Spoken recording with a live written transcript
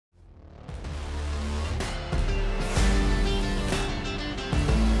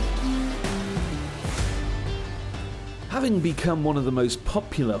Having become one of the most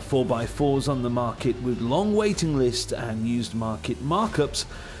popular 4x4s on the market with long waiting lists and used market markups,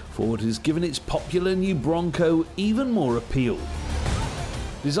 Ford has given its popular new Bronco even more appeal.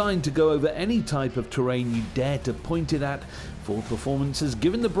 Designed to go over any type of terrain you dare to point it at, Ford Performance has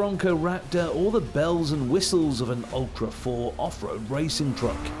given the Bronco Raptor all the bells and whistles of an Ultra 4 off-road racing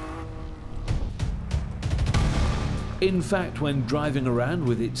truck. In fact, when driving around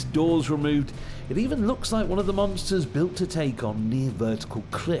with its doors removed, it even looks like one of the monsters built to take on near vertical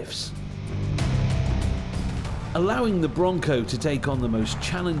cliffs. Allowing the Bronco to take on the most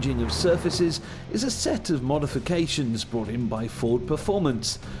challenging of surfaces is a set of modifications brought in by Ford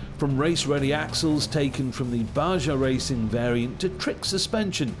Performance, from race-ready axles taken from the Baja Racing variant to trick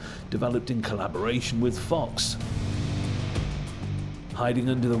suspension developed in collaboration with Fox. Hiding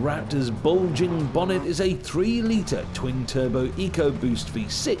under the Raptor's bulging bonnet is a 3-litre twin-turbo EcoBoost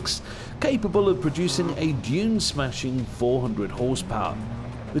V6 capable of producing a dune-smashing 400 horsepower.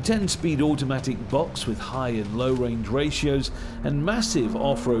 The 10-speed automatic box with high and low range ratios and massive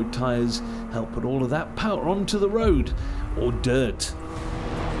off-road tyres help put all of that power onto the road, or dirt.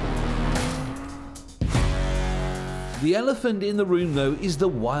 The elephant in the room though is the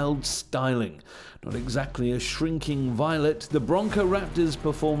wild styling. Not exactly a shrinking violet, the Bronco Raptor's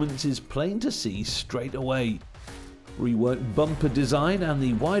performance is plain to see straight away. Reworked bumper design and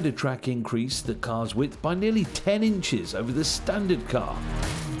the wider track increase the car's width by nearly 10 inches over the standard car.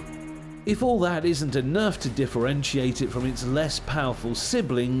 If all that isn't enough to differentiate it from its less powerful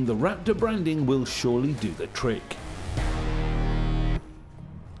sibling, the Raptor branding will surely do the trick.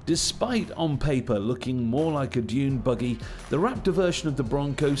 Despite on paper looking more like a dune buggy, the Raptor version of the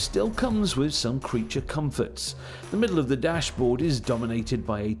Bronco still comes with some creature comforts. The middle of the dashboard is dominated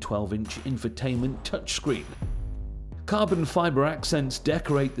by a 12-inch infotainment touchscreen. Carbon fibre accents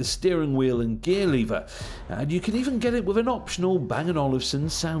decorate the steering wheel and gear lever, and you can even get it with an optional Bang & Olufsen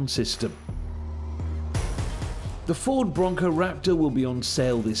sound system. The Ford Bronco Raptor will be on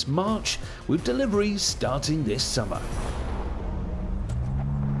sale this March, with deliveries starting this summer.